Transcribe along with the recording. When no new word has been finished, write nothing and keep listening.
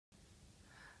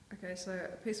Okay, so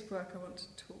a piece of work I want to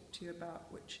talk to you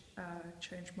about which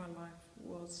changed my life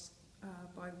was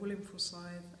by William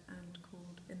Forsyth and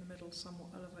called In the Middle, Somewhat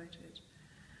Elevated.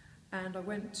 And I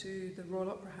went to the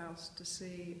Royal Opera House to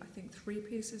see, I think, 3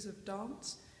 pieces of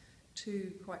dance,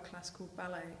 2 quite classical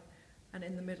ballet, and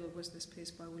in the middle was this piece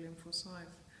by William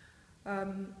Forsyth.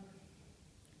 I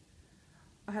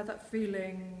had that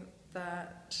feeling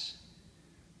that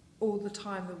all the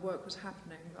time the work was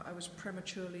happening, that I was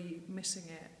prematurely missing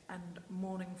it and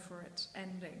mourning for its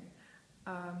ending.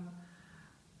 I'm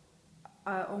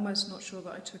almost not sure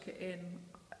that I took it in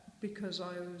because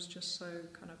I was just so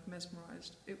kind of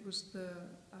mesmerised. It was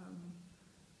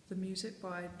the music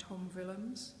by Tom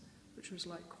Willems, which was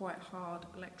like quite hard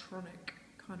electronic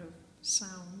kind of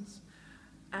sounds,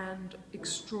 and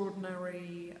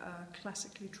extraordinary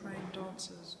classically trained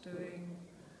dancers doing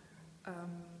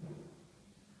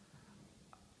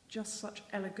just such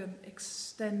elegant,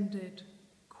 extended,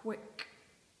 quick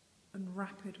and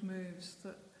rapid moves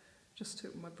that just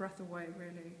took my breath away,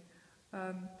 really.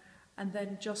 And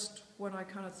then just when I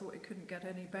kind of thought it couldn't get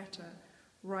any better,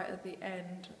 right at the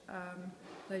end,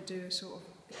 they do sort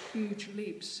of huge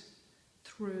leaps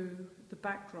through the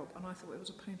backdrop, and I thought it was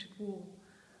a painted wall.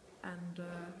 And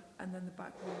then the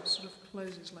back wall sort of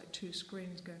closes like 2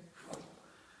 screens go,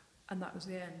 and that was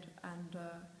the end. And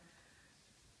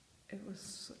it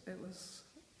was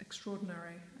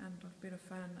extraordinary, and I've been a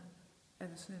fan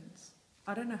ever since.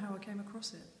 I don't know how I came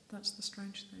across it. That's the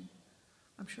strange thing.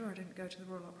 I'm sure I didn't go to the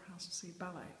Royal Opera House to see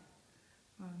ballet.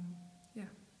 Yeah.